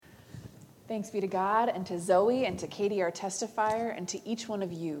Thanks be to God and to Zoe and to Katie, our testifier, and to each one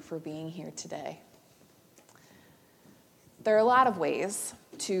of you for being here today. There are a lot of ways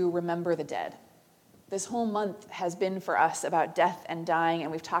to remember the dead. This whole month has been for us about death and dying, and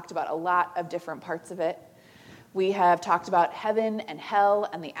we've talked about a lot of different parts of it. We have talked about heaven and hell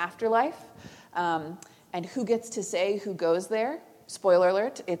and the afterlife, and who gets to say who goes there. Spoiler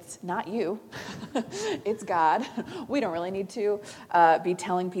alert, it's not you. It's God. We don't really need to be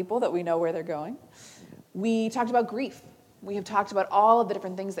telling people that we know where they're going. We talked about grief. We have talked about all of the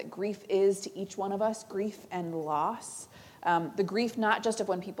different things that grief is to each one of us, grief and loss. The grief not just of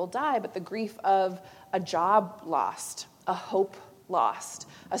when people die, but the grief of a job lost, a hope lost,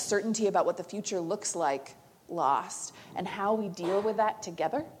 a certainty about what the future looks like lost, and how we deal with that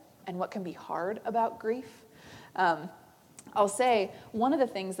together and what can be hard about grief. I'll say one of the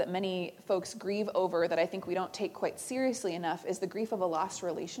things that many folks grieve over that I think we don't take quite seriously enough is the grief of a lost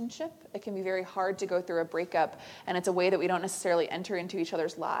relationship. It can be very hard to go through a breakup, and it's a way that we don't necessarily enter into each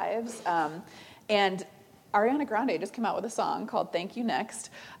other's lives. And Ariana Grande just came out with a song called Thank You Next,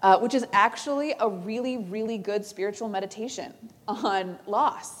 which is actually a really, really good spiritual meditation on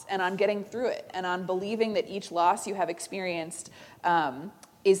loss and on getting through it and on believing that each loss you have experienced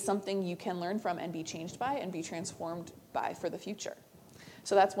is something you can learn from and be changed by and be transformed by for the future.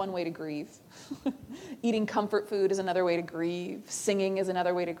 So that's one way to grieve. Eating comfort food is another way to grieve. Singing is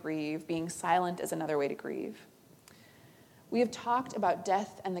another way to grieve. Being silent is another way to grieve. We have talked about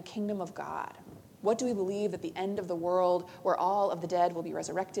death and the kingdom of God. What do we believe that the end of the world, where all of the dead will be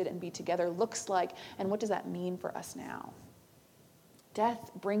resurrected and be together, looks like, and what does that mean for us now? Death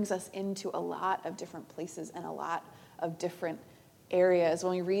brings us into a lot of different places and a lot of different areas.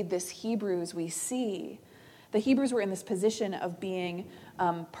 When we read this Hebrews, we see the Hebrews were in this position of being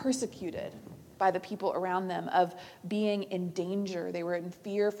persecuted by the people around them, of being in danger. They were in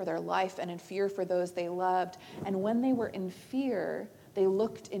fear for their life and in fear for those they loved. And when they were in fear, they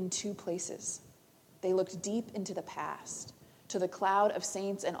looked in two places. They looked deep into the past, to the cloud of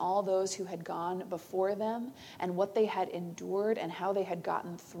saints and all those who had gone before them and what they had endured and how they had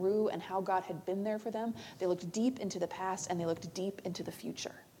gotten through and how God had been there for them. They looked deep into the past and they looked deep into the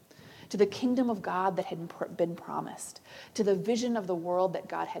future, to the kingdom of God that had been promised, to the vision of the world that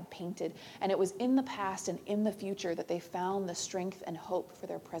God had painted. And it was in the past and in the future that they found the strength and hope for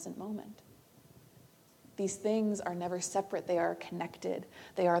their present moment. These things are never separate. They are connected.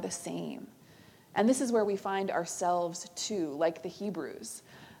 They are the same. And this is where we find ourselves too, like the Hebrews,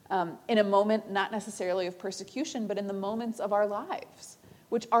 in a moment not necessarily of persecution, but in the moments of our lives,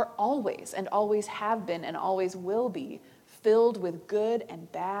 which are always and always have been and always will be filled with good and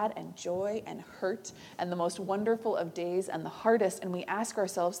bad and joy and hurt and the most wonderful of days and the hardest. And we ask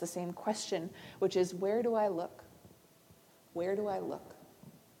ourselves the same question, which is, where do I look? Where do I look?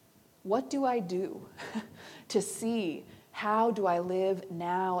 What do I do to see how do I live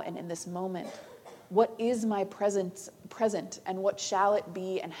now and in this moment? What is my present, and what shall it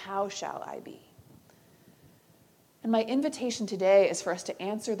be, and how shall I be? And my invitation today is for us to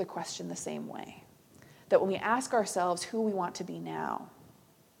answer the question the same way. That when we ask ourselves who we want to be now,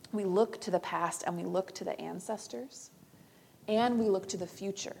 we look to the past and we look to the ancestors, and we look to the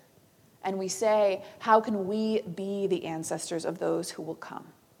future. And we say, how can we be the ancestors of those who will come?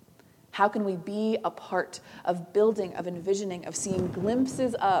 How can we be a part of building, of envisioning, of seeing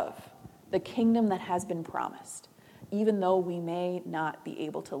glimpses of the kingdom that has been promised, even though we may not be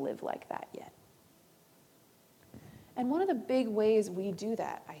able to live like that yet? And one of the big ways we do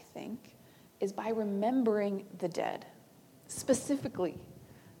that, I think, is by remembering the dead, specifically,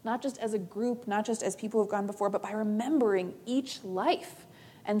 not just as a group, not just as people who have gone before, but by remembering each life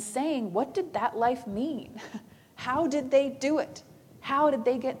and saying, what did that life mean? How did they do it? How did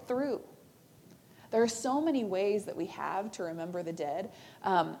they get through? There are so many ways that we have to remember the dead,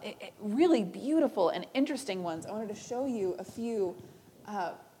 really beautiful and interesting ones. I wanted to show you a few.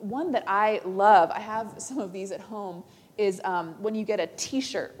 One that I love, I have some of these at home, is when you get a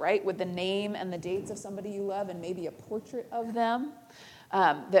T-shirt, right, with the name and the dates of somebody you love and maybe a portrait of them,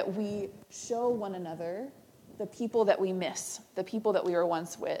 that we show one another the people that we miss, the people that we were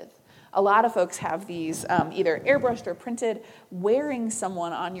once with. A lot of folks have these either airbrushed or printed, wearing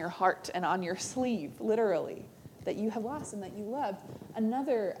someone on your heart and on your sleeve, literally, that you have lost and that you loved.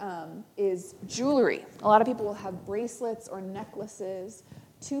 Another is jewelry. A lot of people will have bracelets or necklaces.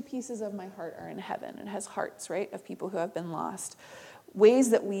 2 pieces of my heart are in heaven. It has hearts, right, of people who have been lost. Ways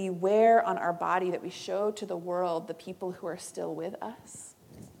that we wear on our body that we show to the world the people who are still with us.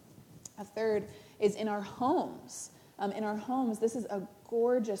 A third is in our homes. In our homes, this is a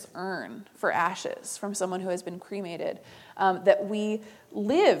gorgeous urn for ashes from someone who has been cremated, that we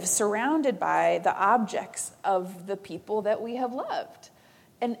live surrounded by the objects of the people that we have loved.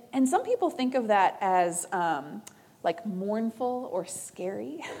 And some people think of that as like mournful or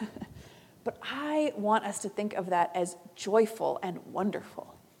scary, but I want us to think of that as joyful and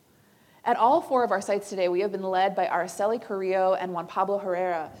wonderful. At all 4 of our sites today, we have been led by Araceli Carrillo and Juan Pablo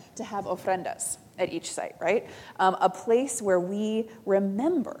Herrera to have ofrendas at each site, right? A place where we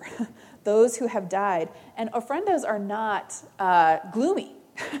remember those who have died. And ofrendas are not gloomy.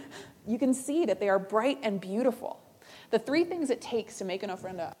 You can see that they are bright and beautiful. The 3 things it takes to make an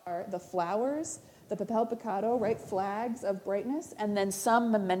ofrenda are the flowers, the papel picado, right, flags of brightness, and then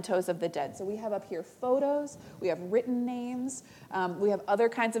some mementos of the dead. So we have up here photos, we have written names, we have other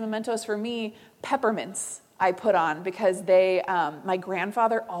kinds of mementos. For me, peppermints I put on because my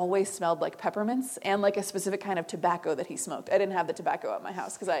grandfather always smelled like peppermints and like a specific kind of tobacco that he smoked. I didn't have the tobacco at my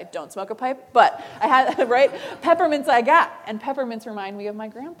house because I don't smoke a pipe, but I had, right, peppermints I got, and peppermints remind me of my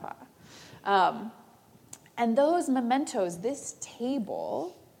grandpa. And those mementos, this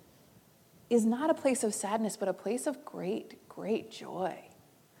table, is not a place of sadness, but a place of great, great joy.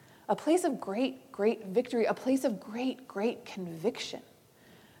 A place of great, great victory, a place of great, great conviction.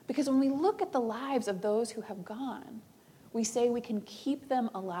 Because when we look at the lives of those who have gone, we say we can keep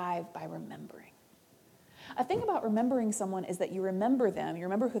them alive by remembering. A thing about remembering someone is that you remember them, you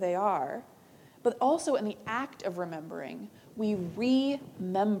remember who they are, but also in the act of remembering, we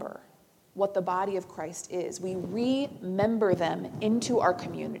remember what the body of Christ is. We remember them into our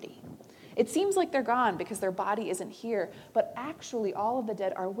community. It seems like they're gone because their body isn't here, but actually all of the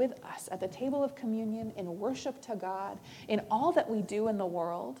dead are with us at the table of communion, in worship to God, in all that we do in the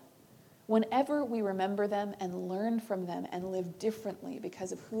world, whenever we remember them and learn from them and live differently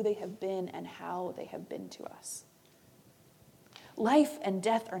because of who they have been and how they have been to us. Life and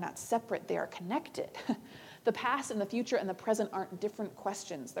death are not separate, they are connected. The past and the future and the present aren't different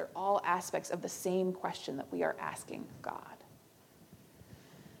questions. They're all aspects of the same question that we are asking God.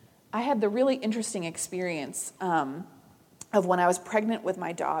 I had the really interesting experience of when I was pregnant with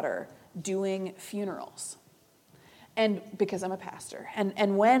my daughter doing funerals. And because I'm a pastor.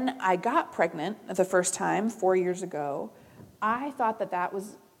 And when I got pregnant the first time, 4 years ago, I thought that that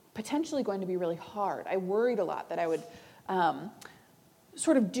was potentially going to be really hard. I worried a lot that I would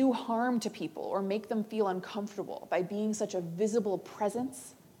sort of do harm to people or make them feel uncomfortable by being such a visible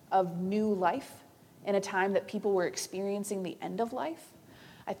presence of new life in a time that people were experiencing the end of life.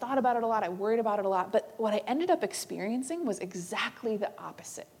 I thought about it a lot, I worried about it a lot, but what I ended up experiencing was exactly the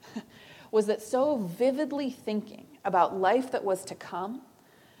opposite. Was that so vividly thinking about life that was to come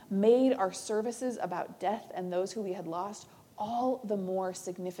made our services about death and those who we had lost all the more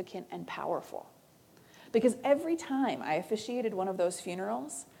significant and powerful. Because every time I officiated one of those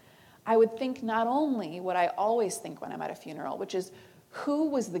funerals, I would think not only what I always think when I'm at a funeral, which is, who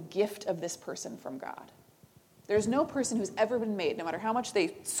was the gift of this person from God? There's no person who's ever been made, no matter how much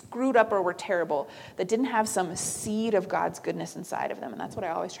they screwed up or were terrible, that didn't have some seed of God's goodness inside of them. And that's what I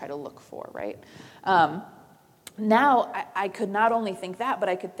always try to look for, right? Now, I could not only think that, but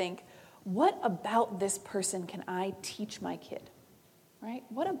I could think, what about this person can I teach my kid, right?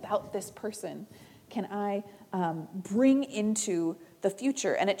 What about this person can I bring into the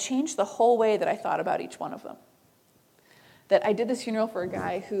future? And it changed the whole way that I thought about each one of them. That I did this funeral for a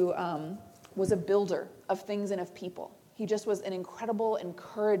guy who was a builder of things and of people. He just was an incredible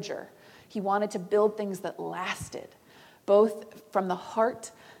encourager. He wanted to build things that lasted, both from the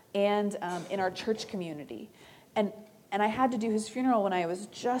heart and in our church community. And I had to do his funeral when I was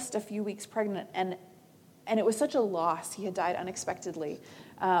just a few weeks pregnant, and it was such a loss. He had died unexpectedly,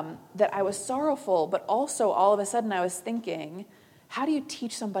 that I was sorrowful, but also all of a sudden I was thinking, how do you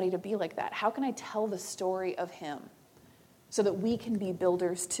teach somebody to be like that? How can I tell the story of him so that we can be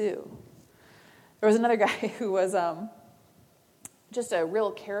builders too? There was another guy who was just a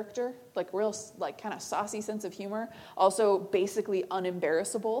real character, like kind of saucy sense of humor, also basically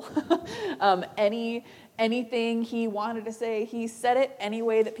unembarrassable. Anything he wanted to say, he said it. Any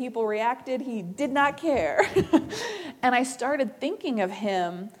way that people reacted, he did not care. And I started thinking of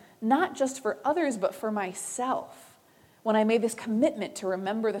him not just for others, but for myself. When I made this commitment to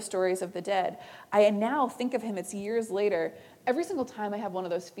remember the stories of the dead, I now think of him, it's years later, Every single time I have one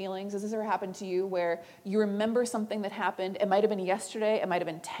of those feelings, has this ever happened to you, where you remember something that happened? It might have been yesterday, it might have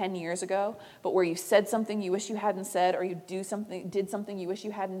been 10 years ago, but where you said something you wish you hadn't said, or you did something you wish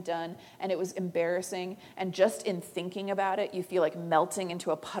you hadn't done, and it was embarrassing, and just in thinking about it, you feel like melting into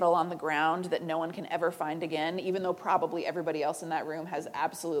a puddle on the ground that no one can ever find again, even though probably everybody else in that room has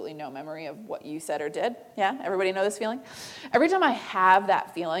absolutely no memory of what you said or did. Yeah? Everybody know this feeling? Every time I have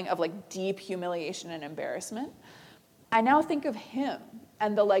that feeling of like deep humiliation and embarrassment, I now think of him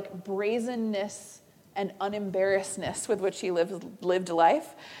and the like brazenness and unembarrassedness with which he lived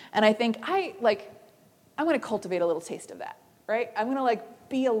life. And I think I'm going to cultivate a little taste of that, right? I'm going to like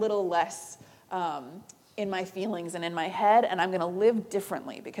be a little less in my feelings and in my head, and I'm going to live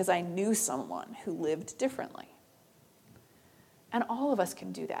differently because I knew someone who lived differently. And all of us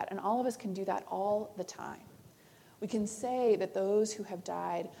can do that, and all of us can do that all the time. We can say that those who have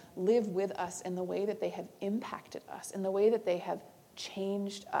died live with us in the way that they have impacted us, in the way that they have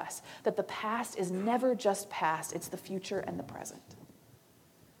changed us, that the past is never just past, it's the future and the present.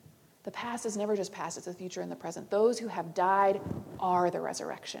 The past is never just past, it's the future and the present. Those who have died are the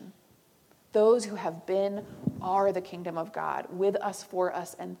resurrection. Those who have been are the kingdom of God, with us, for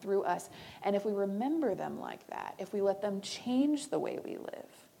us, and through us. And if we remember them like that, if we let them change the way we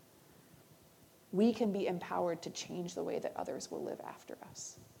live, we can be empowered to change the way that others will live after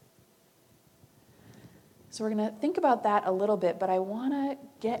us. So we're going to think about that a little bit, but I want to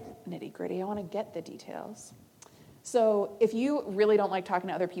get nitty-gritty. I want to get the details. So if you really don't like talking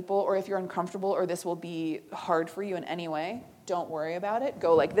to other people, or if you're uncomfortable, or this will be hard for you in any way, don't worry about it.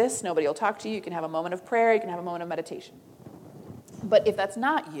 Go like this. Nobody will talk to you. You can have a moment of prayer. You can have a moment of meditation. But if that's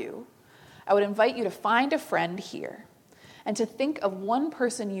not you, I would invite you to find a friend here and to think of one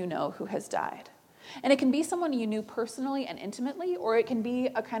person you know who has died. And it can be someone you knew personally and intimately, or it can be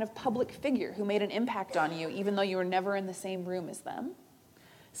a kind of public figure who made an impact on you, even though you were never in the same room as them.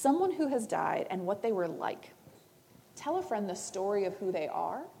 Someone who has died and what they were like. Tell a friend the story of who they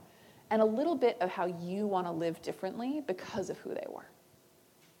are and a little bit of how you want to live differently because of who they were.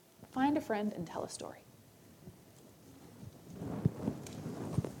 Find a friend and tell a story.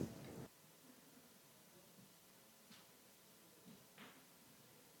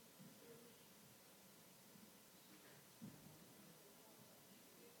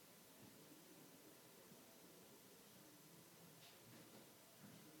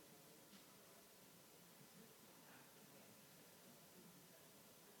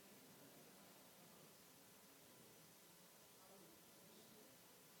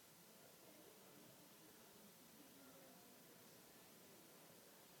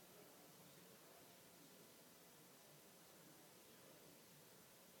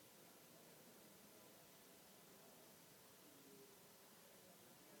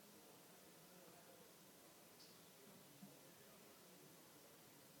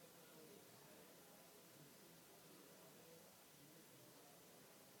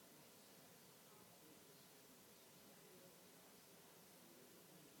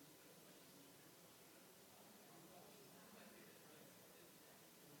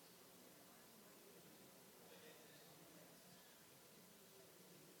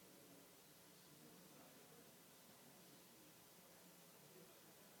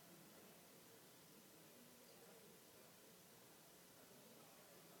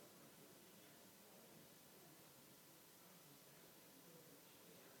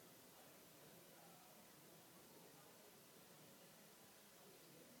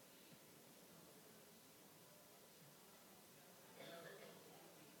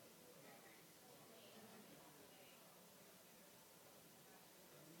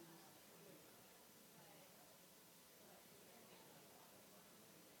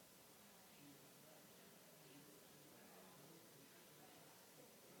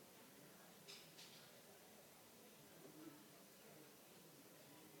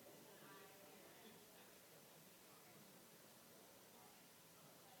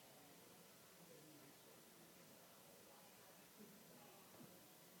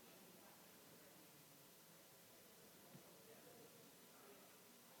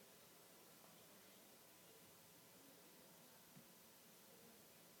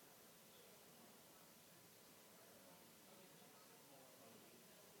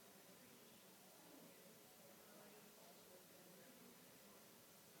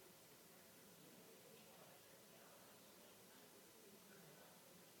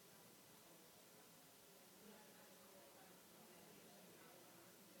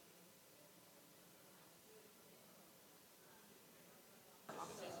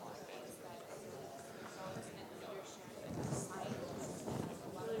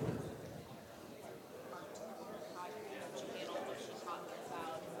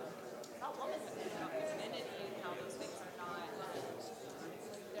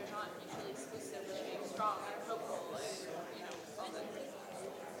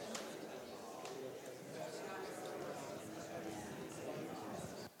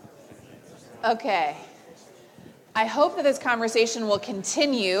 Okay. I hope that this conversation will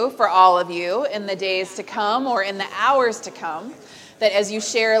continue for all of you in the days to come or in the hours to come. That as you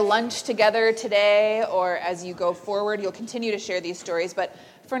share lunch together today or as you go forward, you'll continue to share these stories. But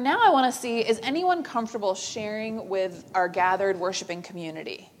for now, I want to see, is anyone comfortable sharing with our gathered worshiping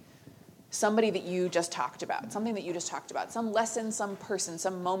community? Somebody that you just talked about, something that you just talked about, some lesson, some person,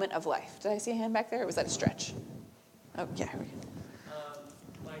 some moment of life. Did I see a hand back there, or was that a stretch? Oh, yeah.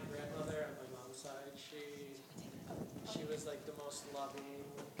 My grandmother on my mom's side, she was like the most loving,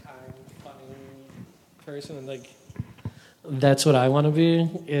 kind, funny person, and like that's what I want to be,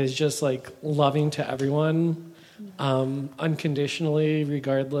 is just like loving to everyone, unconditionally,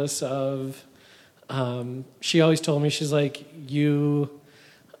 regardless of. She always told me, she's like, you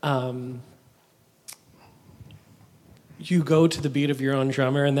go to the beat of your own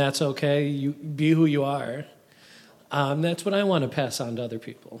drummer, and that's okay. You be who you are. That's what I want to pass on to other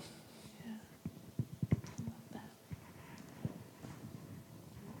people.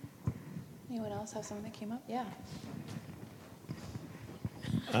 Anyone else have something that came up? Yeah.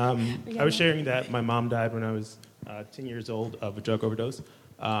 I was sharing that my mom died when I was 10 years old of a drug overdose.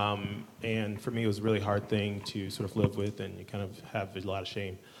 And for me, it was a really hard thing to sort of live with, and you kind of have a lot of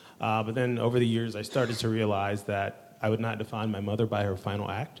shame. But then over the years, I started to realize that I would not define my mother by her final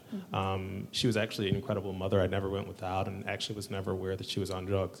act. She was actually an incredible mother. I never went without, and actually was never aware that she was on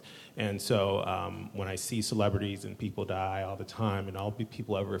drugs. And so when I see celebrities and people die all the time, and all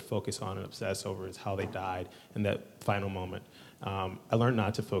people ever focus on and obsess over is how they died in that final moment. I learned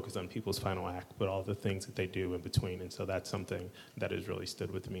not to focus on people's final act, but all the things that they do in between. And so that's something that has really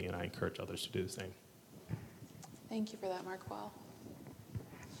stood with me, and I encourage others to do the same. Thank you for that, Markwell.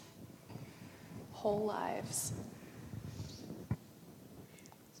 Whole lives.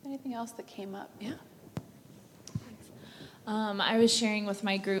 Is there anything else that came up? Yeah. I was sharing with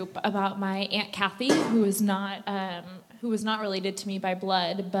my group about my Aunt Kathy, who was not related to me by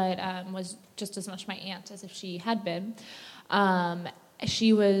blood, but was just as much my aunt as if she had been.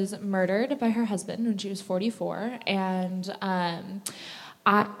 She was murdered by her husband when she was 44, and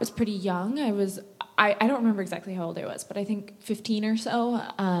I was pretty young. I don't remember exactly how old I was, but I think 15 or so.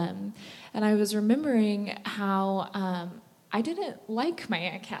 And I was remembering how I didn't like my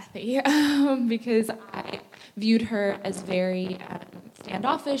Aunt Kathy because I viewed her as very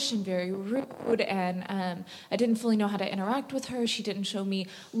standoffish and very rude, and I didn't fully know how to interact with her. She didn't show me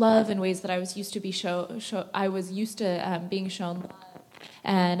love in ways that I was used to being shown love.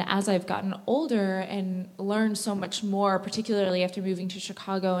 And as I've gotten older and learned so much more, particularly after moving to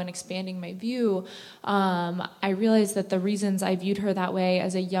Chicago and expanding my view, I realized that the reasons I viewed her that way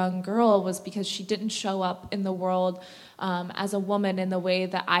as a young girl was because she didn't show up in the world as a woman in the way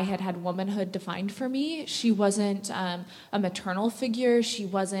that I had womanhood defined for me. She wasn't a maternal figure. She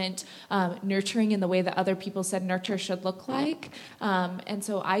wasn't nurturing in the way that other people said nurture should look like. And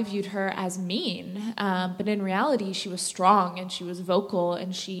so I viewed her as mean. But in reality, she was strong and she was vocal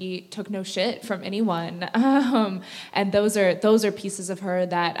and she took no shit from anyone. And those are pieces of her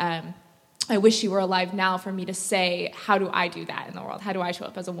that I wish she were alive now for me to say, how do I do that in the world? How do I show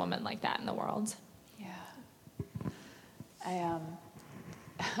up as a woman like that in the world? I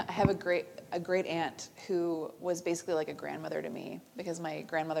have a great aunt who was basically like a grandmother to me because my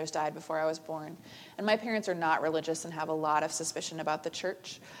grandmothers died before I was born. And my parents are not religious and have a lot of suspicion about the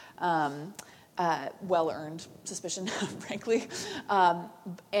church. Well-earned suspicion, frankly.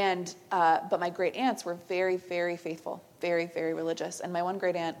 But my great aunts were very, very faithful, very, very religious. And my one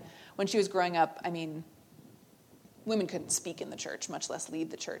great aunt, when she was growing up, I mean, women couldn't speak in the church, much less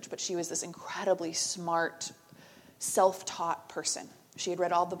lead the church, but she was this incredibly smart, self-taught person. She had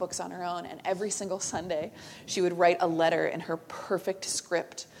read all the books on her own, and every single Sunday she would write a letter in her perfect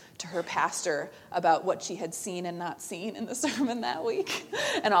script to her pastor about what she had seen and not seen in the sermon that week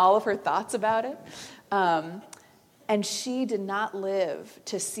and all of her thoughts about it. And she did not live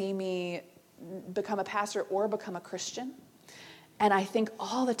to see me become a pastor or become a Christian. And I think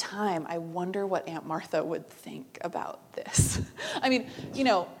all the time, I wonder what Aunt Martha would think about this. I mean, you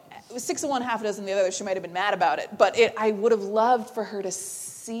know, it was 6 of one, half a dozen of the other. She might have been mad about it, but I would have loved for her to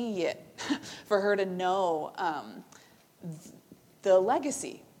see it, for her to know the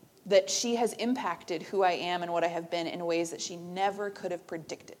legacy that she has impacted who I am and what I have been in ways that she never could have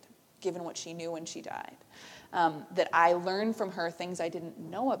predicted, given what she knew when she died. That I learned from her things I didn't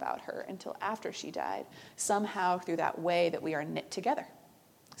know about her until after she died, somehow through that way that we are knit together.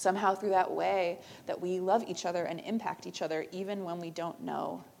 Somehow through that way that we love each other and impact each other even when we don't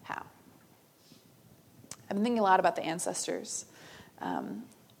know how. I've been thinking a lot about the ancestors,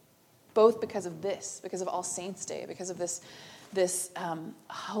 both because of this, because of All Saints' Day, because of this this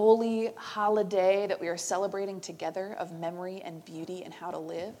holy holiday that we are celebrating together of memory and beauty and how to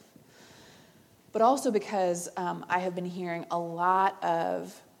live, but also because I have been hearing a lot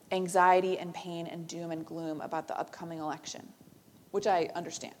of anxiety and pain and doom and gloom about the upcoming election, which I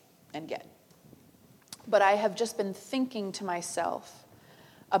understand and get. But I have just been thinking to myself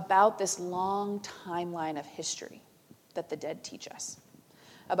about this long timeline of history that the dead teach us,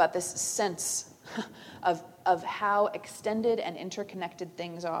 about this sense of how extended and interconnected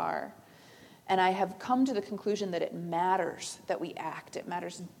things are. And I have come to the conclusion that it matters that we act. It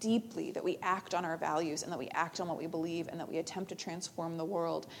matters deeply that we act on our values and that we act on what we believe and that we attempt to transform the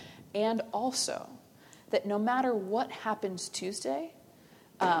world. And also that no matter what happens Tuesday,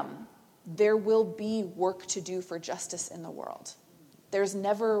 there will be work to do for justice in the world. There's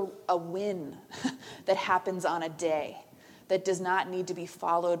never a win that happens on a day that does not need to be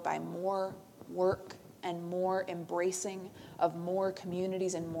followed by more work and more embracing of more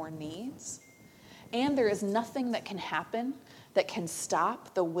communities and more needs. And there is nothing that can happen that can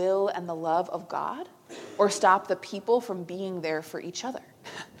stop the will and the love of God or stop the people from being there for each other.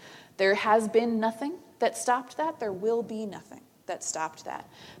 There has been nothing that stopped that. There will be nothing that stopped that.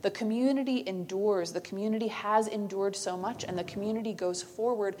 The community endures. The community has endured so much, and the community goes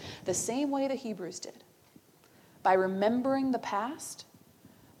forward the same way the Hebrews did, by remembering the past,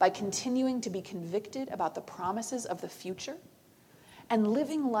 by continuing to be convicted about the promises of the future, and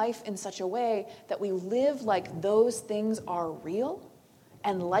living life in such a way that we live like those things are real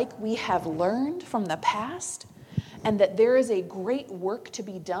and like we have learned from the past, and that there is a great work to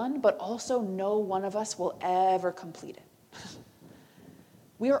be done, but also no one of us will ever complete it.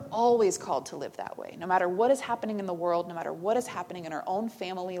 We are always called to live that way, no matter what is happening in the world, no matter what is happening in our own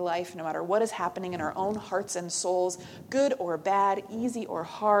family life, no matter what is happening in our own hearts and souls, good or bad, easy or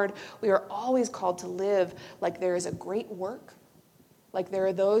hard. We are always called to live like there is a great work, like there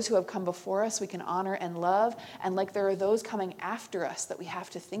are those who have come before us we can honor and love, and like there are those coming after us that we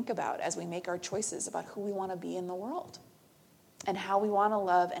have to think about as we make our choices about who we want to be in the world, and how we want to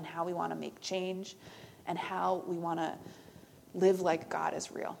love, and how we want to make change, and how we want to live like God is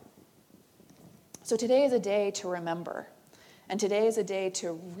real. So today is a day to remember, and today is a day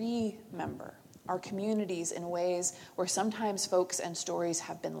to remember our communities in ways where sometimes folks and stories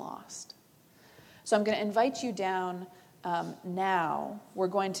have been lost. So I'm going to invite you down now.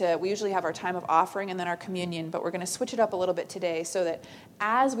 We usually have our time of offering and then our communion, but we're going to switch it up a little bit today so that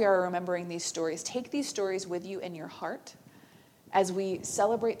as we are remembering these stories, take these stories with you in your heart as we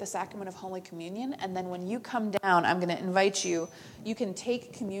celebrate the sacrament of Holy Communion. And then when you come down, I'm going to invite you, you can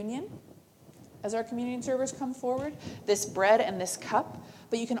take communion as our communion servers come forward, this bread and this cup,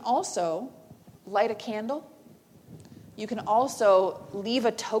 but you can also light a candle. You can also leave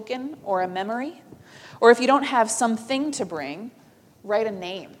a token or a memory, or if you don't have something to bring, write a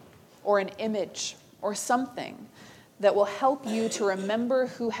name or an image or something that will help you to remember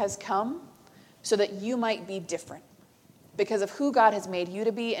who has come so that you might be different, because of who God has made you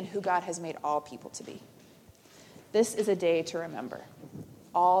to be and who God has made all people to be. This is a day to remember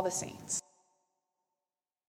all the saints.